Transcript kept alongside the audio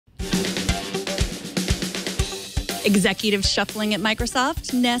Executive shuffling at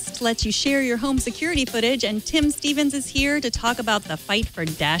Microsoft. Nest lets you share your home security footage, and Tim Stevens is here to talk about the fight for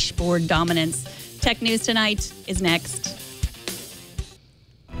dashboard dominance. Tech News Tonight is next.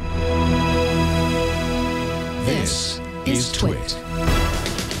 This is Twit.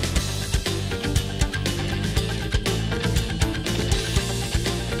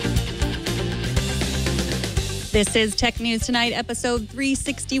 This is Tech News Tonight, episode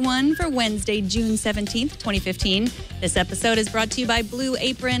 361 for Wednesday, June 17th, 2015. This episode is brought to you by Blue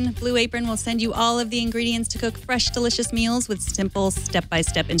Apron. Blue Apron will send you all of the ingredients to cook fresh, delicious meals with simple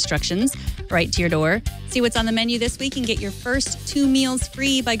step-by-step instructions right to your door. See what's on the menu this week and get your first 2 meals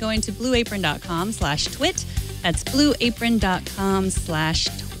free by going to blueapron.com/twit. That's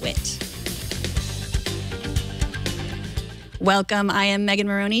blueapron.com/twit. Welcome. I am Megan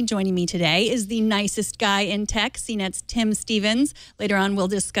Morrone. Joining me today is the nicest guy in tech, CNET's Tim Stevens. Later on, we'll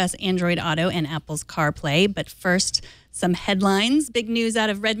discuss Android Auto and Apple's CarPlay. But first, some headlines. Big news out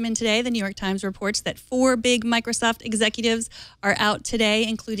of Redmond today. The New York Times reports that 4 big Microsoft executives are out today,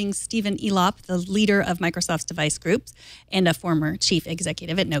 including Stephen Elop, the leader of Microsoft's device groups and a former chief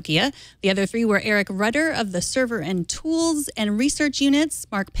executive at Nokia. The other 3 were Eric Rudder of the server and tools and research units,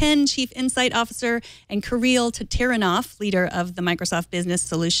 Mark Penn, chief insight officer, and Kirill Tatarinoff, leader of the Microsoft business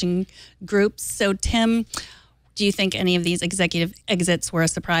solution groups. So, Tim, do you think any of these executive exits were a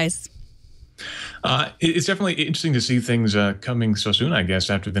surprise? It's definitely interesting to see things coming so soon, I guess,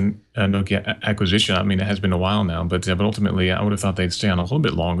 after the Nokia acquisition. I mean, it has been a while now, but ultimately, I would have thought they'd stay on a little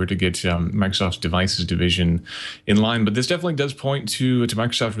bit longer to get Microsoft's devices division in line. But this definitely does point to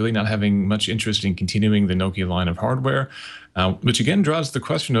Microsoft really not having much interest in continuing the Nokia line of hardware. Which again draws the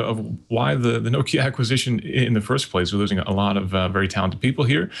question of why the Nokia acquisition in the first place. We're losing a lot of very talented people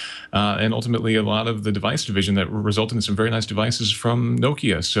here, and ultimately a lot of the device division that resulted in some very nice devices from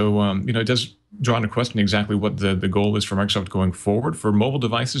Nokia. So, it does draw into question exactly what the goal is for Microsoft going forward for mobile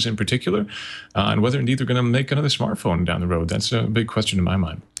devices in particular, and whether indeed they're going to make another smartphone down the road. That's a big question in my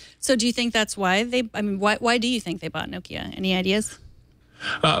mind. So do you think that's why why do you think they bought Nokia? Any ideas?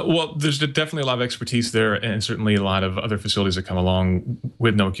 Well, there's definitely a lot of expertise there, and certainly a lot of other facilities that come along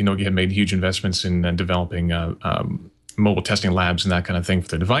with Nokia. Nokia had made huge investments in developing mobile testing labs and that kind of thing for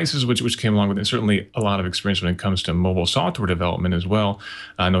their devices, which came along with it. Certainly a lot of experience when it comes to mobile software development as well.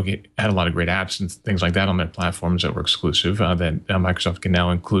 Nokia had a lot of great apps and things like that on their platforms that were exclusive that Microsoft can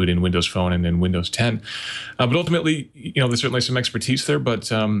now include in Windows Phone and in Windows 10. But ultimately, there's certainly some expertise there. But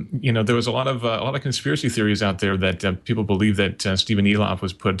there was a lot of conspiracy theories out there that people believe that Stephen Elop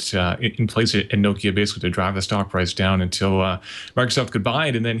was put in place at Nokia basically to drive the stock price down until Microsoft could buy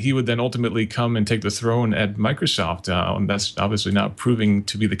it, and then he would then ultimately come and take the throne at Microsoft. And that's obviously not proving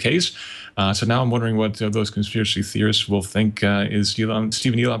to be the case. So now I'm wondering what those conspiracy theorists will think is Stephen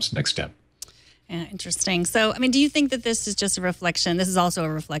Elop's next step. Yeah, interesting. So, do you think that this is just a reflection? This is also a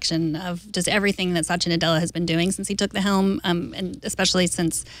reflection of just everything that Satya Nadella has been doing since he took the helm, and especially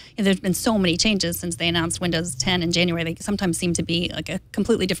since there's been so many changes since they announced Windows 10 in January. They sometimes seem to be like a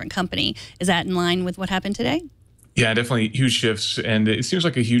completely different company. Is that in line with what happened today? Yeah, definitely huge shifts, and it seems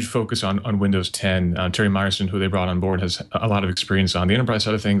like a huge focus on Windows 10. Terry Myerson, who they brought on board, has a lot of experience on the enterprise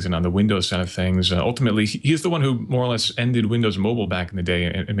side of things and on the Windows side of things. Ultimately, he's the one who more or less ended Windows Mobile back in the day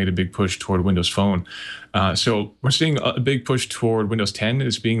and made a big push toward Windows Phone. So we're seeing a big push toward Windows 10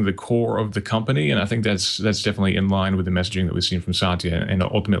 as being the core of the company, and I think that's definitely in line with the messaging that we've seen from Satya and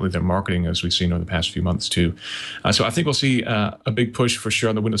ultimately their marketing as we've seen over the past few months too. So I think we'll see a big push for sure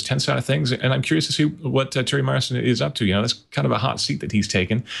on the Windows 10 side of things, and I'm curious to see what Terry Myerson is up to. That's kind of a hot seat that he's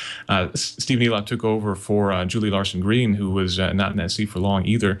taken. Stephen Elop took over for Julie Larson-Green, who was not in that seat for long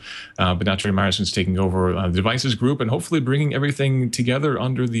either, but now Terry Myerson's taking over the devices group and hopefully bringing everything together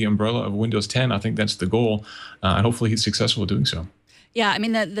under the umbrella of Windows 10. I think that's the goal. And hopefully he's successful doing so. Yeah,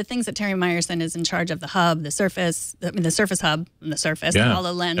 the things that Terry Myerson is in charge of, the hub, the Surface, the Surface Hub, and the Surface, yeah, the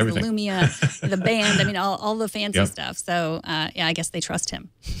HoloLens, everything. The Lumia, the band, all the fancy stuff. So, I guess they trust him.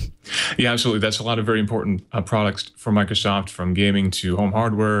 Yeah, absolutely. That's a lot of very important products for Microsoft, from gaming to home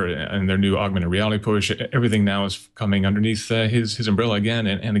hardware and their new augmented reality push. Everything now is coming underneath his umbrella again,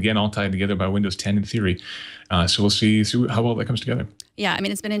 and again, all tied together by Windows 10 in theory. So we'll see how well that comes together. Yeah,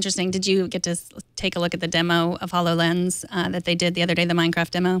 it's been interesting. Did you get to take a look at the demo of HoloLens that they did the other day, the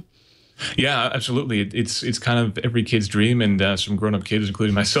Minecraft demo? Yeah, absolutely. It's kind of every kid's dream, and some grown-up kids,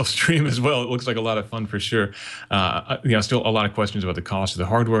 including myself's dream as well. It looks like a lot of fun for sure. Still a lot of questions about the cost of the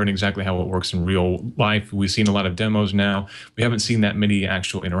hardware and exactly how it works in real life. We've seen a lot of demos now. We haven't seen that many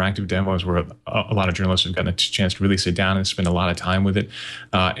actual interactive demos where a lot of journalists have gotten a chance to really sit down and spend a lot of time with it,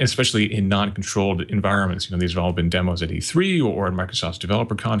 especially in non-controlled environments. These have all been demos at E3 or at Microsoft's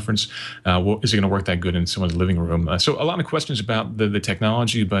developer conference. Is it going to work that good in someone's living room? So a lot of questions about the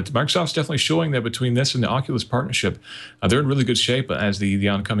technology, but Microsoft's definitely showing that between this and the Oculus partnership, they're in really good shape as the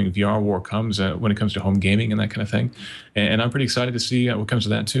oncoming VR war comes when it comes to home gaming and that kind of thing. And I'm pretty excited to see what comes of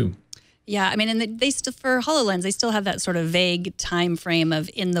that too. Yeah, I mean, and they still, for HoloLens, they still have that sort of vague time frame of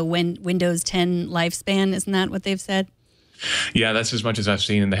in the Windows 10 lifespan. Isn't that what they've said? Yeah, that's as much as I've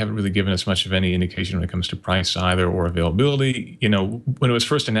seen, and they haven't really given us much of any indication when it comes to price either or availability. When it was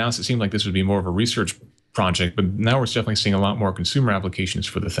first announced, it seemed like this would be more of a research project, but now we're definitely seeing a lot more consumer applications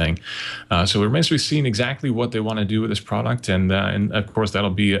for the thing. So it remains to be seen exactly what they want to do with this product, and of course that'll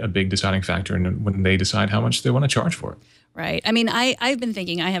be a big deciding factor when they decide how much they want to charge for it. Right. I mean, I've been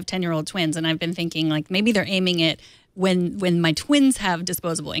thinking, I have 10-year-old twins, and I've been thinking like maybe they're aiming it when my twins have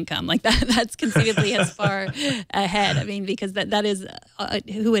disposable income, like that's conceivably as far ahead. I mean, because that is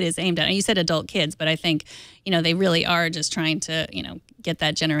who it is aimed at. And you said adult kids, but I think, they really are just trying to, get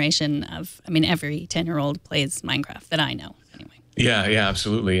that generation of, I mean, every 10-year-old plays Minecraft that I know. Yeah,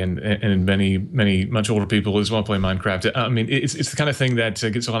 absolutely, and many much older people as well play Minecraft. I mean, it's the kind of thing that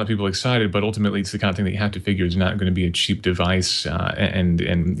gets a lot of people excited, but ultimately it's the kind of thing that you have to figure is not going to be a cheap device, and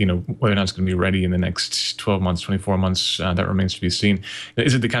whether or not it's going to be ready in the next 12 months, 24 months, that remains to be seen.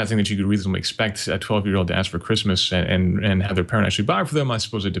 Is it the kind of thing that you could reasonably expect a 12-year-old to ask for Christmas and have their parent actually buy for them? I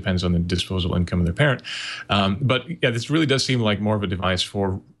suppose it depends on the disposable income of their parent, but yeah, this really does seem like more of a device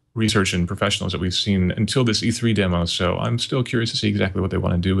for research and professionals that we've seen until this E3 demo. So I'm still curious to see exactly what they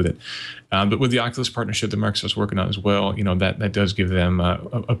want to do with it. But with the Oculus partnership that Microsoft's working on as well, that does give them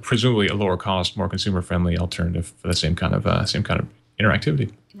a presumably a lower cost, more consumer friendly alternative for the same kind of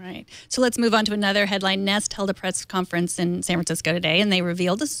interactivity. Right. So let's move on to another headline. Nest held a press conference in San Francisco today, and they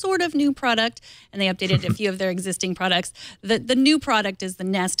revealed a sort of new product, and they updated a few of their existing products. The new product is the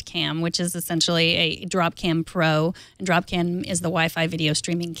Nest Cam, which is essentially a Dropcam Pro. And Dropcam is the Wi-Fi video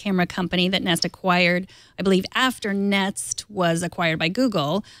streaming camera company that Nest acquired, I believe, after Nest was acquired by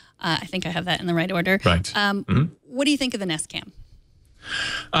Google. I think I have that in the right order. Right. What do you think of the Nest Cam?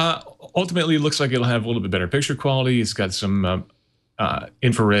 Ultimately, it looks like it'll have a little bit better picture quality. It's got some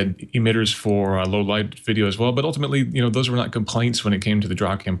infrared emitters for low light video as well. But ultimately, those were not complaints when it came to the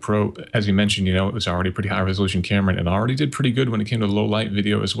Dropcam Pro. As you mentioned, it was already a pretty high resolution camera, and it already did pretty good when it came to low light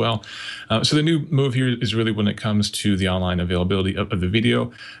video as well. So the new move here is really when it comes to the online availability of the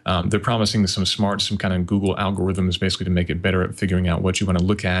video. They're promising some kind of Google algorithms basically to make it better at figuring out what you want to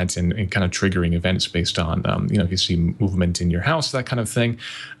look at and kind of triggering events based on, if you see movement in your house, that kind of thing.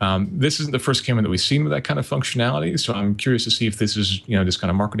 This isn't the first camera that we've seen with that kind of functionality. So I'm curious to see if this is just kind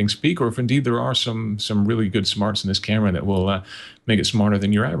of marketing speak, or if indeed there are some really good smarts in this camera that will make it smarter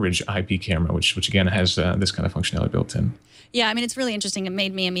than your average IP camera, which again has this kind of functionality built in. Yeah, I mean, it's really interesting. It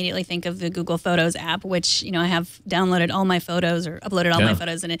made me immediately think of the Google Photos app, which, I have downloaded all my photos or uploaded all my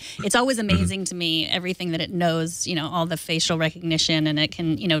photos. And it's always amazing to me, everything that it knows, all the facial recognition, and it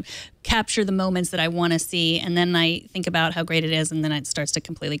can, capture the moments that I want to see. And then I think about how great it is, and then it starts to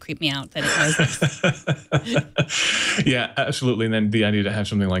completely creep me out that it knows this. Yeah, absolutely. And then the idea to have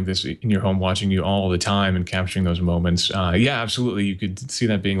something like this in your home watching you all the time and capturing those moments. Yeah, absolutely. You could see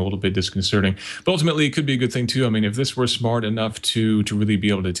that being a little bit disconcerting. But ultimately, it could be a good thing, too. I mean, if this were smart enough to really be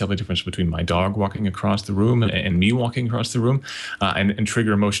able to tell the difference between my dog walking across the room and me walking across the room and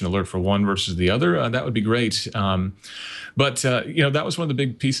trigger a motion alert for one versus the other, that would be great. But that was one of the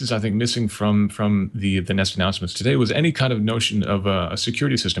big pieces I think missing from the Nest announcements today was any kind of notion of a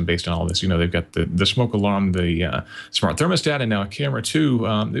security system based on all this. They've got the smoke alarm, the smart thermostat, and now a camera too.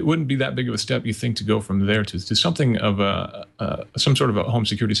 It wouldn't be that big of a step, you think, to go from there to something of some sort of a home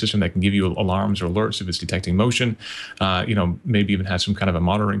security system that can give you alarms or alerts if it's detecting motion. Maybe even have some kind of a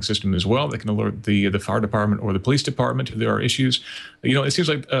monitoring system as well that can alert the fire department or the police department if there are issues. It seems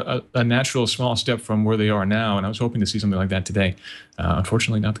like a natural small step from where they are now, and I was hoping to see something like that today.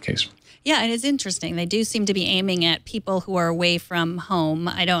 Unfortunately, not the case. Yeah, and it's interesting. They do seem to be aiming at people who are away from home.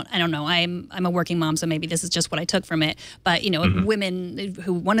 I don't know. I'm a working mom, so maybe this is just what I took from it. But women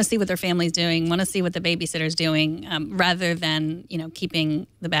who want to see what their family's doing, want to see what the babysitter's doing, rather than keeping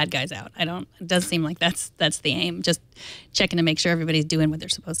the bad guys out. It does seem like that's the aim. Just checking to make sure everybody's doing what they're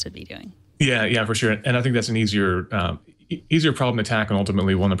supposed to be doing. Yeah, for sure. And I think that's an easier easier problem to tackle, and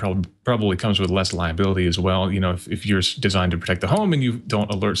ultimately one that probably comes with less liability as well. If you're designed to protect the home and you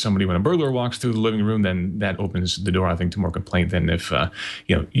don't alert somebody when a burglar walks through the living room, then that opens the door, I think, to more complaint than if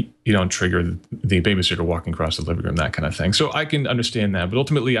you don't trigger the babysitter walking across the living room, that kind of thing. So I can understand that, but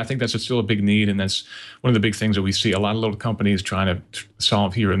ultimately I think that's still a big need, and that's one of the big things that we see a lot of little companies trying to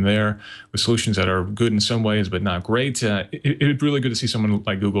solve here and there with solutions that are good in some ways but not great. It's really good to see someone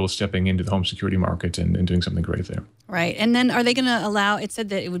like Google stepping into the home security market and doing something great there. Right. And then are they going to allow, it said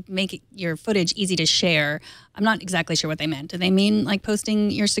that it would make your footage easy to share. I'm not exactly sure what they meant. Do they mean like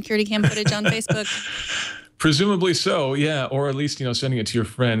posting your security cam footage on Facebook? Presumably so, yeah, or at least sending it to your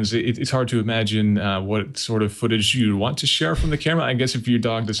friends. It's hard to imagine what sort of footage you want to share from the camera. I guess if your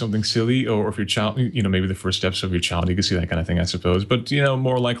dog does something silly, or if your child, maybe the first steps of your child, you can see that kind of thing, I suppose. But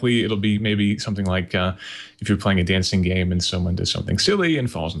more likely it'll be maybe something like if you're playing a dancing game and someone does something silly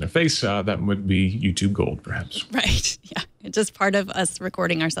and falls on their face, that would be YouTube gold, perhaps. Right. Yeah, it's just part of us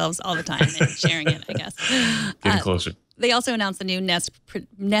recording ourselves all the time and sharing it, I guess. Getting closer. They also announced the new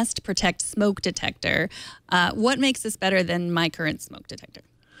Nest Protect smoke detector. What makes this better than my current smoke detector?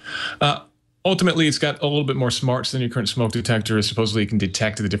 Ultimately, it's got a little bit more smarts than your current smoke detector. Supposedly, it can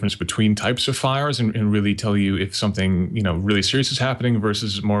detect the difference between types of fires and really tell you if something really serious is happening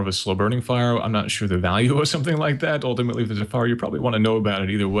versus more of a slow burning fire. I'm not sure the value of something like that. Ultimately, if there's a fire, you probably want to know about it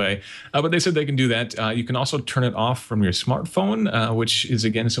either way. But they said they can do that. You can also turn it off from your smartphone, which is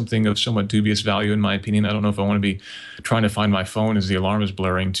again something of somewhat dubious value in my opinion. I don't know if I want to be trying to find my phone as the alarm is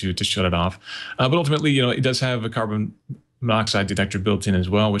blaring to shut it off. But ultimately, it does have a carbon monoxide detector built in as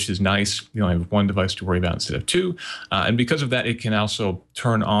well, which is nice. You only have one device to worry about instead of two. And because of that, it can also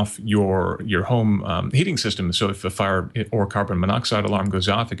turn off your home heating system. So if a fire or carbon monoxide alarm goes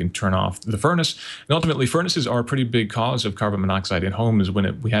off, it can turn off the furnace. And ultimately, furnaces are a pretty big cause of carbon monoxide in homes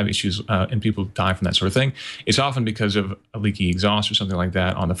when we have issues and people die from that sort of thing. It's often because of a leaky exhaust or something like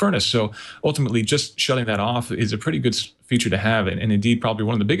that on the furnace. So ultimately, just shutting that off is a pretty good feature to have, and indeed probably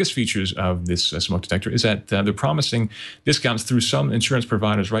one of the biggest features of this smoke detector is that they're promising discounts through some insurance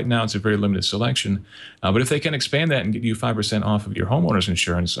providers. Right now it's a very limited selection, but if they can expand that and get you 5% off of your homeowner's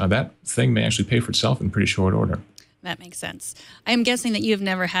insurance, that thing may actually pay for itself in pretty short order. That makes sense. I am guessing that you have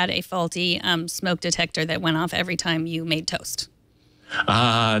never had a faulty smoke detector that went off every time you made toast.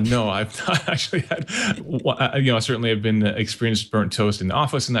 No, I've not actually had. I certainly have been experienced burnt toast in the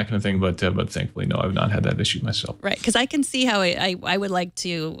office and that kind of thing, but thankfully, no, I've not had that issue myself. Right, because I can see how I would like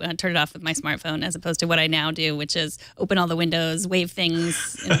to turn it off with my smartphone as opposed to what I now do, which is open all the windows, wave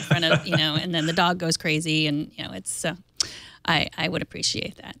things in front of and then the dog goes crazy, and it's. I would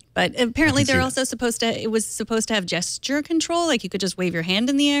appreciate that, but apparently they're also supposed to. It was supposed to have gesture control, like you could just wave your hand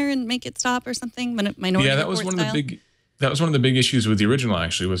in the air and make it stop or something. Minority yeah, that was one style. of the big. That was one of the big issues with the original,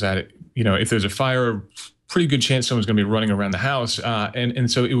 actually, was that, if there's a fire, pretty good chance someone's going to be running around the house. And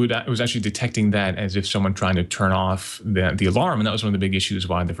so it was actually detecting that as if someone trying to turn off the alarm. And that was one of the big issues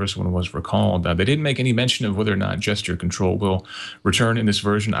why the first one was recalled. They didn't make any mention of whether or not gesture control will return in this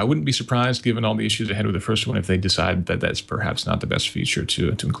version. I wouldn't be surprised, given all the issues ahead with the first one, if they decide that that's perhaps not the best feature to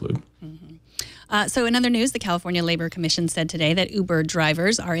include. Mm-hmm. So in other news, the California Labor Commission said today that Uber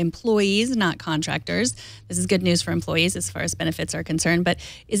drivers are employees, not contractors. This is good news for employees as far as benefits are concerned, but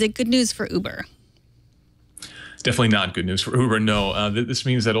is it good news for Uber? Definitely not good news for Uber, no. This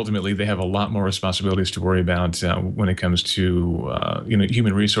means that ultimately they have a lot more responsibilities to worry about when it comes to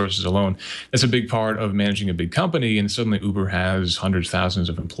human resources alone. That's a big part of managing a big company, and suddenly Uber has hundreds, thousands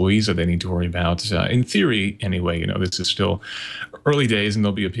of employees that they need to worry about. In theory, anyway, this is still early days, and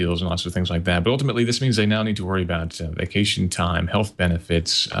there'll be appeals and lots of things like that. But ultimately, this means they now need to worry about vacation time, health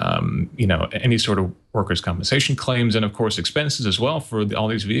benefits, any sort of workers' compensation claims, and of course expenses as well for all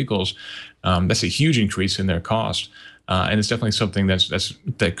these vehicles. That's a huge increase in their cost, and it's definitely something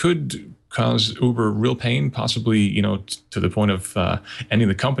that could cause Uber real pain, possibly to the point of ending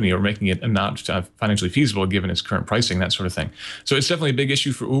the company or making it not financially feasible given its current pricing, that sort of thing. So it's definitely a big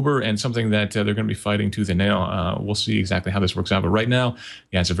issue for Uber and something that they're going to be fighting tooth and nail. We'll see exactly how this works out, but right now,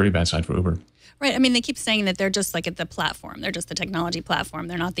 yeah, it's a very bad side for Uber. Right. I mean, they keep saying that they're just like at the platform. They're just the technology platform.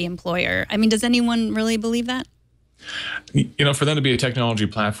 They're not the employer. I mean, does anyone really believe that? For them to be a technology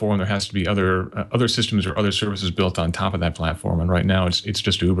platform, there has to be other systems or other services built on top of that platform. And right now, it's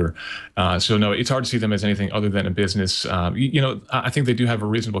just Uber. So no, it's hard to see them as anything other than a business. I think they do have a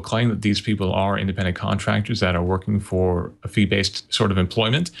reasonable claim that these people are independent contractors that are working for a fee-based sort of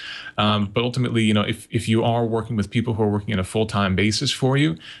employment. But ultimately, if you are working with people who are working on a full-time basis for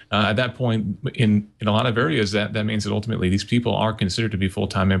you, at that point, in a lot of areas, that means that ultimately these people are considered to be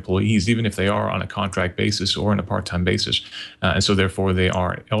full-time employees, even if they are on a contract basis or in a part-time part-time basis. And so therefore they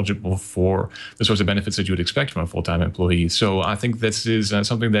are eligible for the sorts of benefits that you would expect from a full-time employee. So I think this is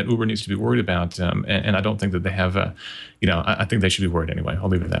something that Uber needs to be worried about. And I don't think that they have, I think they should be worried anyway. I'll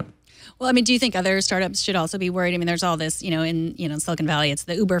leave it at that. Well, I mean, do you think other startups should also be worried? I mean, there's all this, in Silicon Valley, it's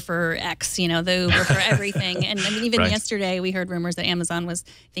the Uber for X, the Uber for everything. And I mean, even yesterday, we heard rumors that Amazon was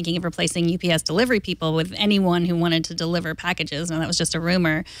thinking of replacing UPS delivery people with anyone who wanted to deliver packages. And that was just a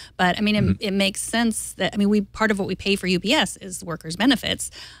rumor. But I mean, it makes sense that, part of what we pay for UPS is workers'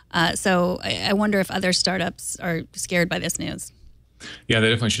 benefits. So I wonder if other startups are scared by this news. Yeah, they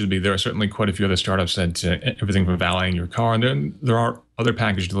definitely should be. There are certainly quite a few other startups that everything from valeting your car, and then there are other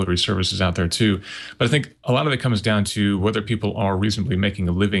package delivery services out there too. But I think a lot of it comes down to whether people are reasonably making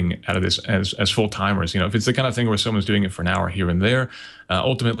a living out of this as full-timers. If it's the kind of thing where someone's doing it for an hour here and there,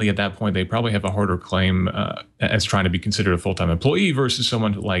 ultimately at that point they probably have a harder claim as trying to be considered a full-time employee versus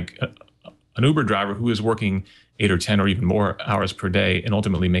someone like an Uber driver who is working 8 or 10 or even more hours per day and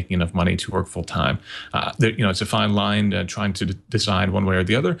ultimately making enough money to work full time. It's a fine line trying to decide one way or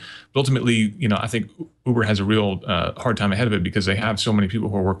the other. But ultimately, I think Uber has a real hard time ahead of it because they have so many people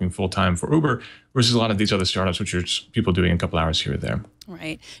who are working full time for Uber versus a lot of these other startups, which are just people doing a couple hours here or there.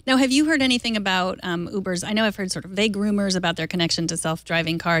 Right. Now, have you heard anything about Uber's? I know I've heard sort of vague rumors about their connection to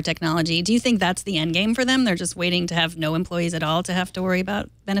self-driving car technology. Do you think that's the end game for them? They're just waiting to have no employees at all to have to worry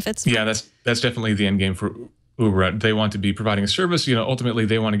about benefits? Yeah, that's definitely the end game for Uber. They want to be providing a service. Ultimately,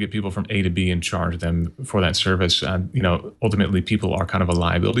 they want to get people from A to B and charge them for that service. Ultimately, people are kind of a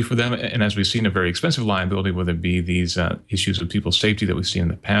liability for them. And as we've seen, a very expensive liability, whether it be these issues of people's safety that we've seen in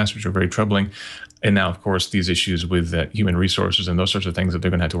the past, which are very troubling. And now, of course, these issues with human resources and those sorts of things that they're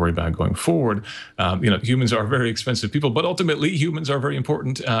going to have to worry about going forward. Humans are very expensive people, but ultimately humans are very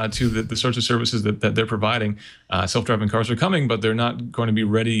important to the sorts of services that they're providing. Self-driving cars are coming, but they're not going to be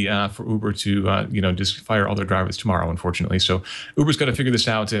ready for Uber to, just fire all their drivers tomorrow, unfortunately. So Uber's got to figure this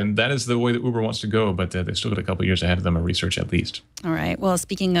out, and that is the way that Uber wants to go, but they've still got a couple of years ahead of them of research at least. All right. Well,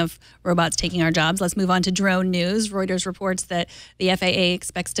 speaking of robots taking our jobs, let's move on to drone news. Reuters reports that the FAA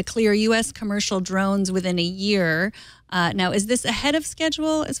expects to clear U.S. commercial drones within a year. Now, is this ahead of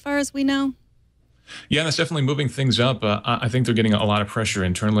schedule as far as we know? Yeah, that's definitely moving things up. I think they're getting a lot of pressure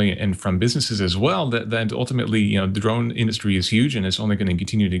internally and from businesses as well that ultimately, the drone industry is huge and it's only going to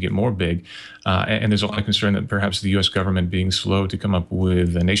continue to get more big. And there's a lot of concern that perhaps the U.S. government being slow to come up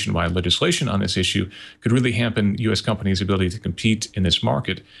with a nationwide legislation on this issue could really hamper U.S. companies' ability to compete in this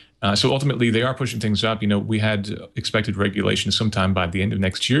market. So ultimately, they are pushing things up. We had expected regulation sometime by the end of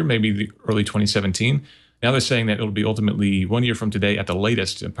next year, maybe the early 2017. Now they're saying that it'll be ultimately 1 year from today at the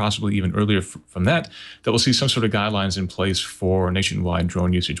latest, and possibly even earlier from that we'll see some sort of guidelines in place for nationwide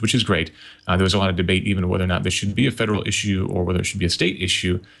drone usage, which is great. There was a lot of debate even whether or not this should be a federal issue or whether it should be a state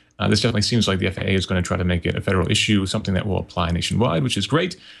issue. This definitely seems like the FAA is going to try to make it a federal issue, something that will apply nationwide, which is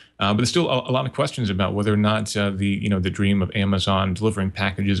great. But there's still a lot of questions about whether or not the dream of Amazon delivering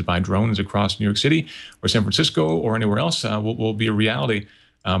packages by drones across New York City or San Francisco or anywhere else will be a reality.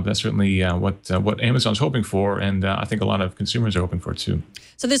 But that's certainly what Amazon's hoping for, and I think a lot of consumers are hoping for it too.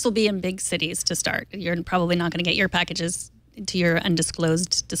 So this will be in big cities to start. You're probably not going to get your packages to your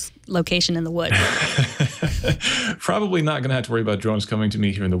undisclosed location in the woods. Probably not going to have to worry about drones coming to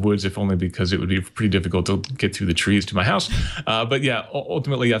me here in the woods, if only because it would be pretty difficult to get through the trees to my house. But yeah,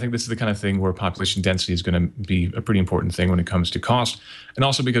 ultimately, I think this is the kind of thing where population density is going to be a pretty important thing when it comes to cost. And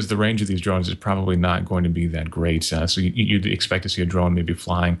also because the range of these drones is probably not going to be that great. So you'd expect to see a drone maybe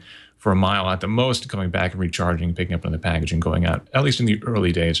flying for a mile at the most, coming back and recharging, picking up another package and going out, at least in the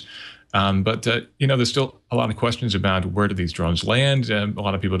early days. But there's still a lot of questions about where do these drones land. A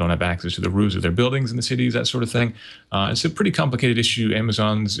lot of people don't have access to the roofs of their buildings in the cities, that sort of thing. It's a pretty complicated issue.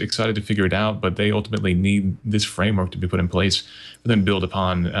 Amazon's excited to figure it out, but they ultimately need this framework to be put in place for them to build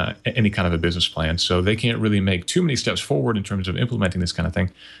upon any kind of a business plan. So they can't really make too many steps forward in terms of implementing this kind of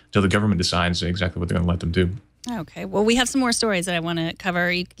thing until the government decides exactly what they're going to let them do. Okay. Well, we have some more stories that I want to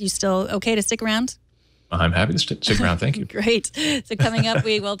cover. You still okay to stick around? I'm happy to stick around. Thank you. Great. So coming up,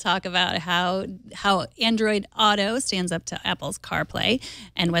 we will talk about how Android Auto stands up to Apple's CarPlay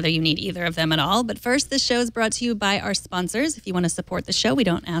and whether you need either of them at all. But first, this show is brought to you by our sponsors. If you want to support the show, we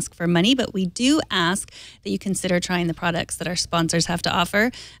don't ask for money, but we do ask that you consider trying the products that our sponsors have to offer.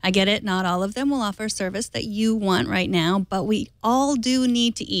 I get it. Not all of them will offer service that you want right now, but we all do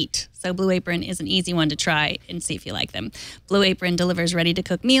need to eat. So Blue Apron is an easy one to try and see if you like them. Blue Apron delivers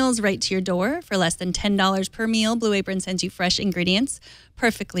ready-to-cook meals right to your door for less than $10 per meal. Blue Apron sends you fresh ingredients,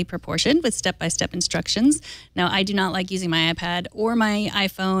 perfectly proportioned with step-by-step instructions. Now, I do not like using my iPad or my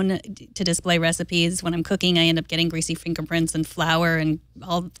iPhone to display recipes. When I'm cooking, I end up getting greasy fingerprints and flour and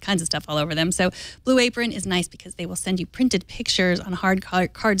all kinds of stuff all over them. So Blue Apron is nice because they will send you printed pictures on hard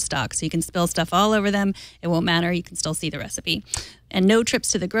cardstock, so you can spill stuff all over them. It won't matter. You can still see the recipe. And no trips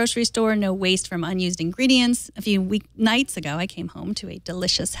to the grocery store, no waste from unused ingredients. A few nights ago, I came home to a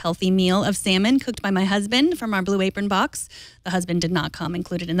delicious, healthy meal of salmon cooked by my husband from our Blue Apron box. The husband did not come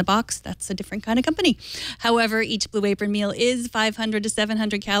included in the box. That's a different kind of company. However, each Blue Apron meal is 500 to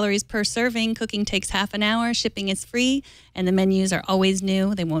 700 calories per serving. Cooking takes half an hour. Shipping is free. And the menus are always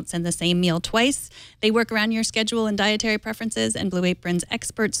new. They won't send the same meal twice. They work around your schedule and dietary preferences. And Blue Apron's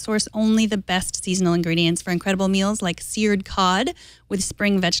experts source only the best seasonal ingredients for incredible meals like seared cod with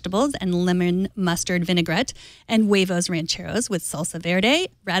spring vegetables and lemon mustard vinaigrette, and huevos rancheros with salsa verde,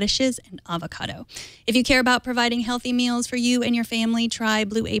 radishes, and avocado. If you care about providing healthy meals for you and your family, try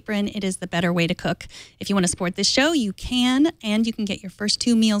Blue Apron. It is the better way to cook. If you want to support this show, you can, and you can get your first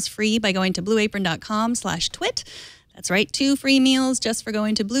 2 meals free by going to blueapron.com/twit. That's right, 2 free meals just for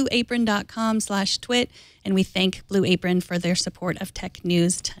going to blueapron.com/twit. And we thank Blue Apron for their support of Tech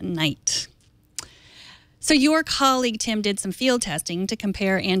News Tonight. So your colleague, Tim, did some field testing to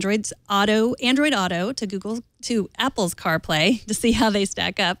compare Android Auto to Apple's CarPlay to see how they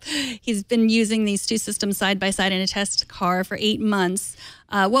stack up. He's been using these two systems side by side in a test car for 8 months.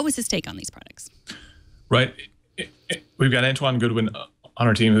 What was his take on these products? Right. We've got Antoine Goodwin on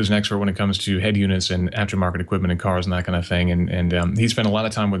our team, who's an expert when it comes to head units and aftermarket equipment in cars and that kind of thing. And he spent a lot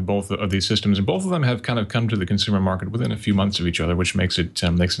of time with both of these systems, and both of them have kind of come to the consumer market within a few months of each other, which makes it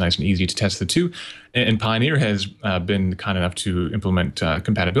nice and easy to test the two. And Pioneer has been kind enough to implement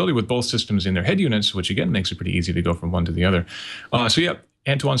compatibility with both systems in their head units, which again makes it pretty easy to go from one to the other. So yeah,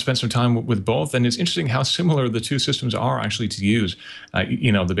 Antoine spent some time with both, and it's interesting how similar the two systems are actually to use.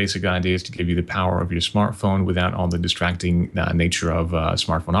 The basic idea is to give you the power of your smartphone without all the distracting nature of a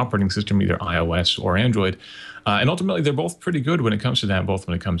smartphone operating system, either iOS or Android. And ultimately, they're both pretty good when it comes to that, both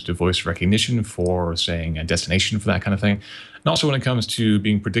when it comes to voice recognition for, saying, a destination for that kind of thing, and also when it comes to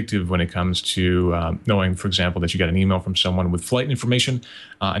being predictive when it comes to knowing, for example, that you got an email from someone with flight information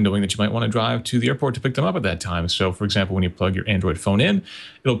and knowing that you might want to drive to the airport to pick them up at that time. So, for example, when you plug your Android phone in,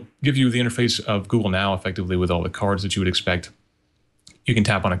 it'll give you the interface of Google Now, effectively, with all the cards that you would expect. You can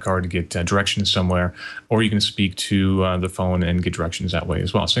tap on a card to get directions somewhere, or you can speak to the phone and get directions that way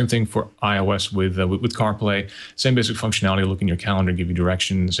as well. Same thing for iOS with CarPlay. Same basic functionality. Look in your calendar, give you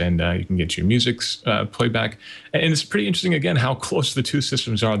directions, and you can get your music's playback. And it's pretty interesting, again, how close the two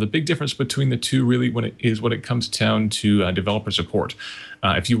systems are. The big difference between the two really when it comes down to developer support.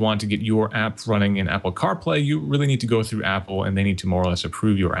 If you want to get your app running in Apple CarPlay, you really need to go through Apple, and they need to more or less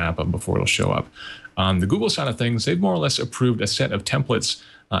approve your app before it'll show up. On the Google side of things, they've more or less approved a set of templates.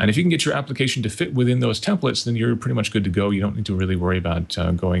 And if you can get your application to fit within those templates, then you're pretty much good to go. You don't need to really worry about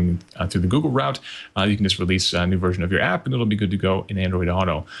going through the Google route. You can just release a new version of your app, and it'll be good to go in Android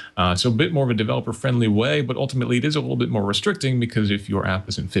Auto. So a bit more of a developer-friendly way, but ultimately it is a little bit more restricting, because if your app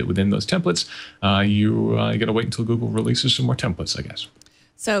doesn't fit within those templates, you got to wait until Google releases some more templates, I guess.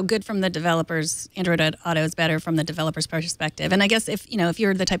 So good from the developers. Android Auto is better from the developer's perspective. And I guess if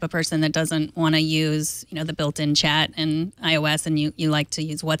you're the type of person that doesn't want to use, the built-in chat in iOS, and you like to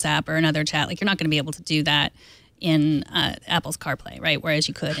use WhatsApp or another chat, you're not going to be able to do that in Apple's CarPlay, right? Whereas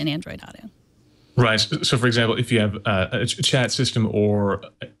you could in Android Auto. Right. So for example, if you have a chat system or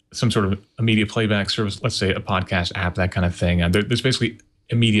some sort of a media playback service, let's say a podcast app, that kind of thing, there's basically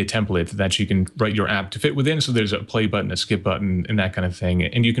a media template that you can write your app to fit within. So there's a play button, a skip button, and that kind of thing.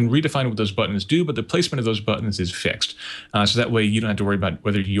 And you can redefine what those buttons do, but the placement of those buttons is fixed. So that way you don't have to worry about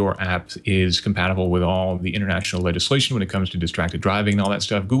whether your app is compatible with all the international legislation when it comes to distracted driving and all that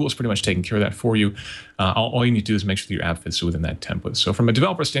stuff. Google's pretty much taking care of that for you. All you need to do is make sure that your app fits within that template. So from a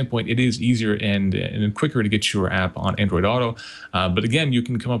developer standpoint, it is easier and quicker to get your app on Android Auto. But again, you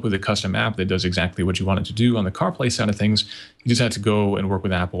can come up with a custom app that does exactly what you want it to do. On the CarPlay side of things, you just have to go and work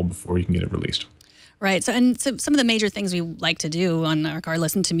with Apple before you can get it released. Right. So some of the major things we like to do on our car,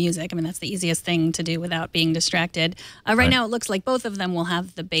 listen to music. I mean, that's the easiest thing to do without being distracted. Right now, it looks like both of them will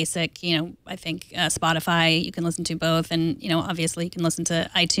have the basic, I think Spotify, you can listen to both. And, obviously you can listen to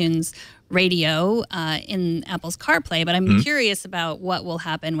iTunes Radio in Apple's CarPlay. But I'm curious about what will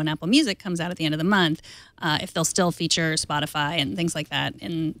happen when Apple Music comes out at the end of the month, if they'll still feature Spotify and things like that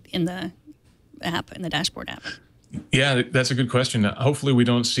in the app, in the dashboard app. Yeah, that's a good question. Hopefully, we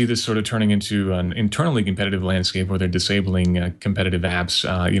don't see this sort of turning into an internally competitive landscape where they're disabling competitive apps.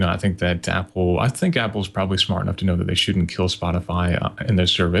 I think Apple's probably smart enough to know that they shouldn't kill Spotify in their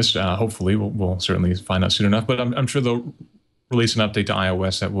service. Hopefully, we'll certainly find out soon enough. But I'm sure they'll release an update to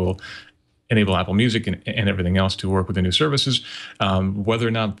iOS that will enable Apple Music and everything else to work with the new services. Whether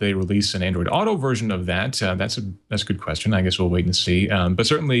or not they release an Android Auto version of that, that's a good question. I guess we'll wait and see. But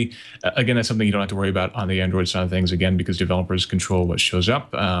certainly, again, that's something you don't have to worry about on the Android side of things, again, because developers control what shows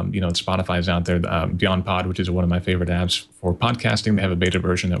up. Spotify is out there. Beyond Pod, which is one of my favorite apps for podcasting, they have a beta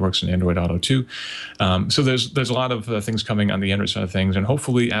version that works in Android Auto too. So there's a lot of things coming on the Android side of things, and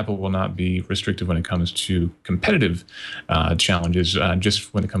hopefully Apple will not be restrictive when it comes to competitive challenges,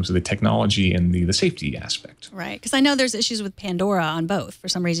 just when it comes to the technology and the safety aspect. Right, because I know there's issues with Pandora on both. For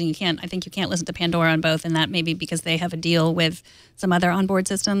some reason, I think you can't listen to Pandora on both, and that may be because they have a deal with some other onboard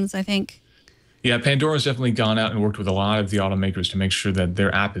systems, I think. Yeah, Pandora's definitely gone out and worked with a lot of the automakers to make sure that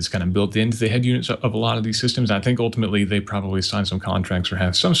their app is kind of built into the head units of a lot of these systems. I think ultimately they probably sign some contracts or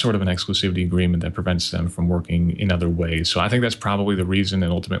have some sort of an exclusivity agreement that prevents them from working in other ways. So I think that's probably the reason,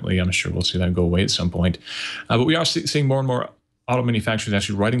 and ultimately I'm sure we'll see that go away at some point. But we are seeing more and more auto manufacturers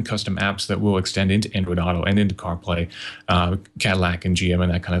actually writing custom apps that will extend into Android Auto and into CarPlay, Cadillac and GM and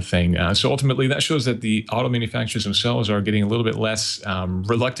that kind of thing. So ultimately, that shows that the auto manufacturers themselves are getting a little bit less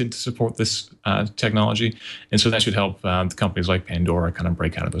reluctant to support this technology. And so that should help the companies like Pandora kind of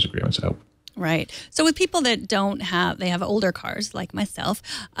break out of those agreements, I hope. Right. So with people that they have older cars like myself,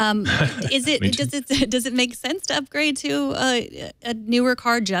 does it make sense to upgrade to a newer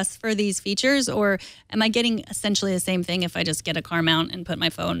car just for these features, or am I getting essentially the same thing if I just get a car mount and put my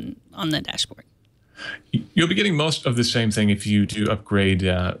phone on the dashboard? You'll be getting most of the same thing if you do upgrade.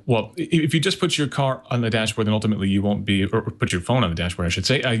 If you just put your car on the dashboard, then ultimately you won't be, or put your phone on the dashboard, I should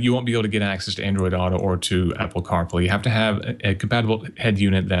say, you won't be able to get access to Android Auto or to Apple CarPlay. You have to have a compatible head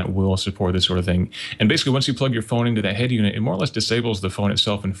unit that will support this sort of thing. And basically, once you plug your phone into that head unit, it more or less disables the phone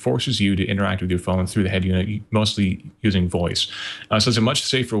itself and forces you to interact with your phone through the head unit, mostly using voice. So it's a much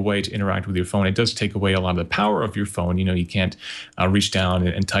safer way to interact with your phone. It does take away a lot of the power of your phone. You can't reach down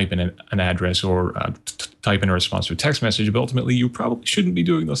and type in an address or type in a response to a text message, but ultimately you probably shouldn't be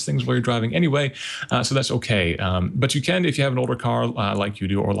doing those things while you're driving anyway, so that's okay. But you can, if you have an older car like you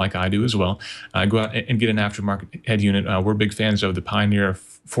do or like I do as well, go out and get an aftermarket head unit. We're big fans of the Pioneer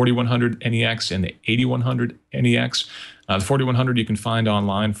 4100 NEX and the 8100 NEX. The 4100 you can find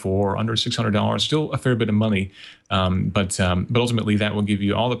online for under $600, still a fair bit of money, but ultimately that will give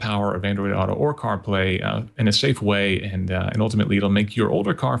you all the power of Android Auto or CarPlay in a safe way, and ultimately it'll make your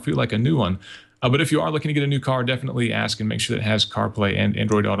older car feel like a new one. But if you are looking to get a new car, definitely ask and make sure that it has CarPlay and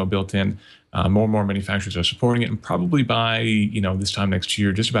Android Auto built in. More and more manufacturers are supporting it, and probably by this time next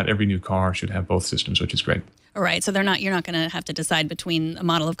year, just about every new car should have both systems, which is great. All right, so you're not going to have to decide between a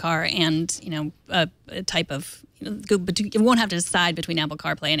model of car and a type of you won't have to decide between Apple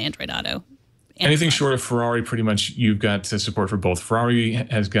CarPlay and Android Auto. Anything short of Ferrari, pretty much you've got support for both. Ferrari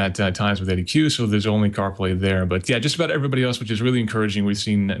has got ties with EDQ, so there's only CarPlay there. But yeah, just about everybody else, which is really encouraging. We've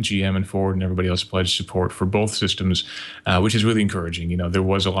seen GM and Ford and everybody else pledge support for both systems, which is really encouraging. There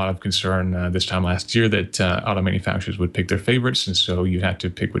was a lot of concern this time last year that auto manufacturers would pick their favorites, and so you had to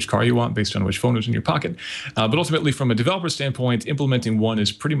pick which car you want based on which phone was in your pocket. But ultimately, from a developer standpoint, implementing one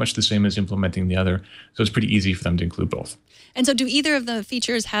is pretty much the same as implementing the other, so it's pretty easy for them to include both. And so do either of the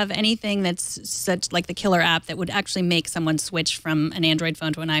features have anything that's such like the killer app that would actually make someone switch from an Android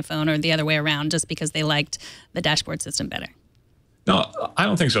phone to an iPhone or the other way around just because they liked the dashboard system better? No, I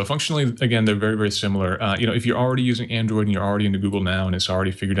don't think so. Functionally, again, they're very, very similar. If you're already using Android and you're already into Google Now and it's already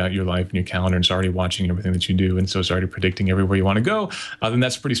figured out your life and your calendar and it's already watching everything that you do and so it's already predicting everywhere you want to go, then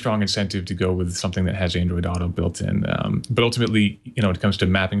that's a pretty strong incentive to go with something that has Android Auto built in. But ultimately, when it comes to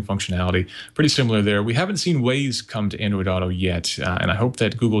mapping functionality, pretty similar there. We haven't seen Waze come to Android Auto yet, and I hope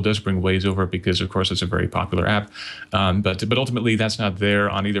that Google does bring Waze over because, of course, it's a very popular app. But ultimately, that's not there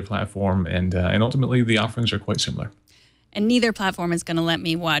on either platform, and ultimately, the offerings are quite similar. And neither platform is going to let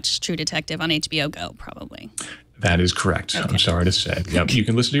me watch True Detective on HBO Go, probably. That is correct. Okay. I'm sorry to say. Yep, you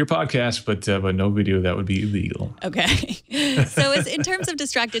can listen to your podcast, but no video. That would be illegal. Okay. So in terms of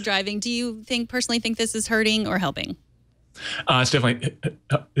distracted driving, do you personally think this is hurting or helping? It's definitely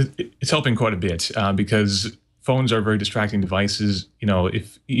it's helping quite a bit because phones are very distracting devices.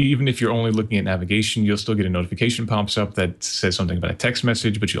 Even if you're only looking at navigation, you'll still get a notification pops up that says something about a text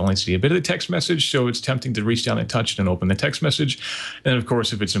message, but you only see a bit of the text message. So it's tempting to reach down and touch it and open the text message. And of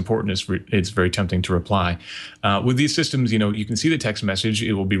course, if it's important, it's very tempting to reply. With these systems, you can see the text message.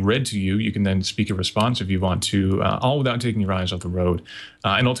 It will be read to you. You can then speak a response if you want to, all without taking your eyes off the road.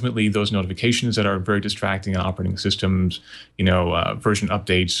 And ultimately, those notifications that are very distracting on operating systems, version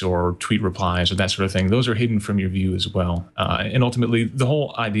updates or tweet replies or that sort of thing, those are hidden from your view as well. And ultimately, the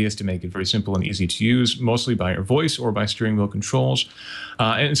whole idea is to make it very simple and easy to use, mostly by your voice or by steering wheel controls.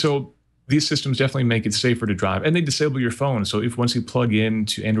 And so these systems definitely make it safer to drive, and they disable your phone. So if once you plug in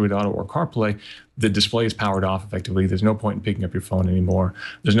to Android Auto or CarPlay, the display is powered off effectively. There's no point in picking up your phone anymore.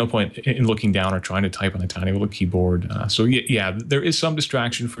 There's no point in looking down or trying to type on a tiny little keyboard. So yeah, there is some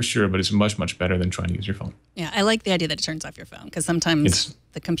distraction for sure, but it's much, much better than trying to use your phone. Yeah, I like the idea that it turns off your phone, because sometimes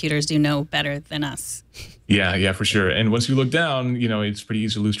the computers do know better than us. Yeah, for sure. And once you look down, it's pretty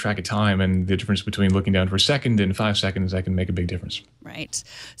easy to lose track of time, and the difference between looking down for a second and 5 seconds, that can make a big difference. Right.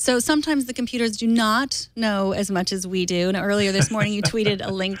 So sometimes the computers do not know as much as we do. And earlier this morning, you tweeted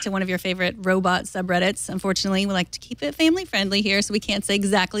a link to one of your favorite robot subreddits. Unfortunately, we like to keep it family friendly here, so we can't say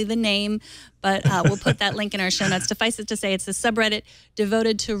exactly the name, but we'll put that link in our show notes. Suffice it to say, it's a subreddit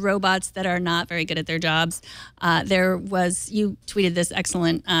devoted to robots that are not very good at their jobs. You tweeted this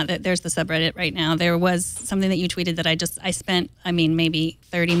excellent, there's the subreddit right now. There was something that you tweeted that I spent, maybe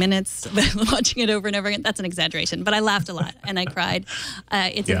 30 minutes watching it over and over again. That's an exaggeration, but I laughed a lot and I cried.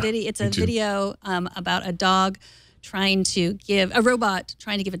 It's a video about a robot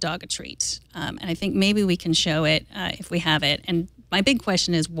trying to give a dog a treat. And I think maybe we can show it if we have it. And my big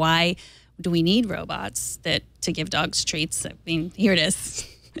question is, why do we need robots to give dogs treats? Here it is.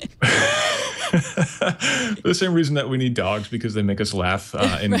 The same reason that we need dogs, because they make us laugh.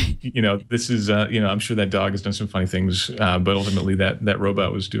 And, right. This is, I'm sure that dog has done some funny things, but ultimately that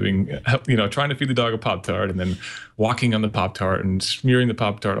robot was doing, trying to feed the dog a Pop-Tart and then walking on the Pop-Tart and smearing the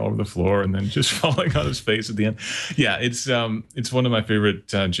Pop-Tart all over the floor and then just falling on his face at the end. Yeah, it's one of my favorite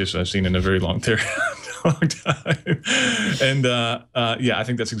GIFs I've seen in a very long time. And I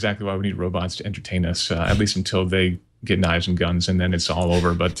think that's exactly why we need robots to entertain us, at least until they get knives and guns, and then it's all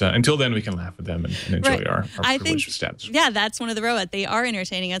over. But until then, we can laugh at them and enjoy our privileged status. Yeah, that's one of the robots. They are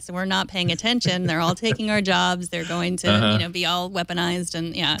entertaining us, and we're not paying attention. They're all taking our jobs. They're going to, be all weaponized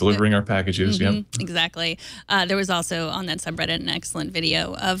and delivering our packages. Exactly. There was also on that subreddit an excellent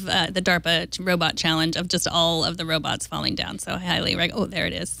video of the DARPA robot challenge of just all of the robots falling down. So I highly recommend. Oh, there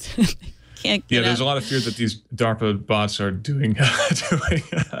it is. There's a lot of fear that these DARPA bots are doing, are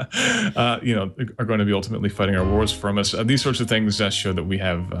going to be ultimately fighting our wars from us. These sorts of things show that we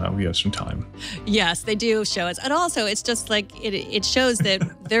have some time. Yes, they do show us. And also, it's just like it shows that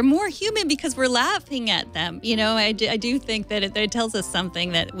they're more human because we're laughing at them. I do think that it tells us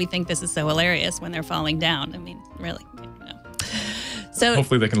something, that we think this is so hilarious when they're falling down. Really. So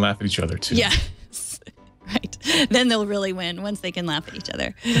hopefully they can laugh at each other too. Yeah. Right. Then they'll really win once they can laugh at each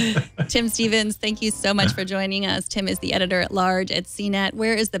other. Tim Stevens, thank you so much for joining us. Tim is the editor-at-large at CNET.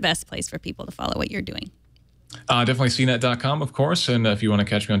 Where is the best place for people to follow what you're doing? Definitely CNET.com, of course. And if you want to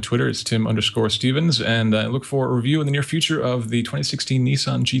catch me on Twitter, it's Tim_Stevens. And I look for a review in the near future of the 2016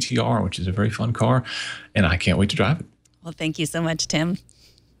 Nissan GT-R, which is a very fun car. And I can't wait to drive it. Well, thank you so much, Tim.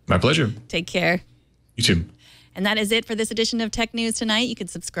 My pleasure. Take care. You too. And that is it for this edition of Tech News Tonight. You can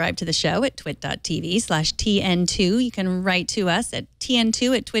subscribe to the show at twit.tv/TN2. You can write to us at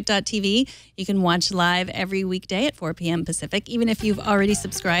TN2@twit.tv. You can watch live every weekday at 4 p.m. Pacific. Even if you've already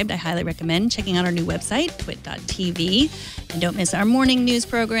subscribed, I highly recommend checking out our new website, twit.tv. And don't miss our morning news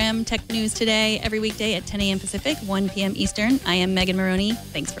program, Tech News Today, every weekday at 10 a.m. Pacific, 1 p.m. Eastern. I am Megan Morrone.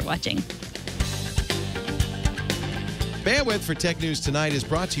 Thanks for watching. Bandwidth for Tech News Tonight is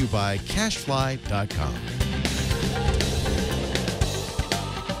brought to you by CashFly.com.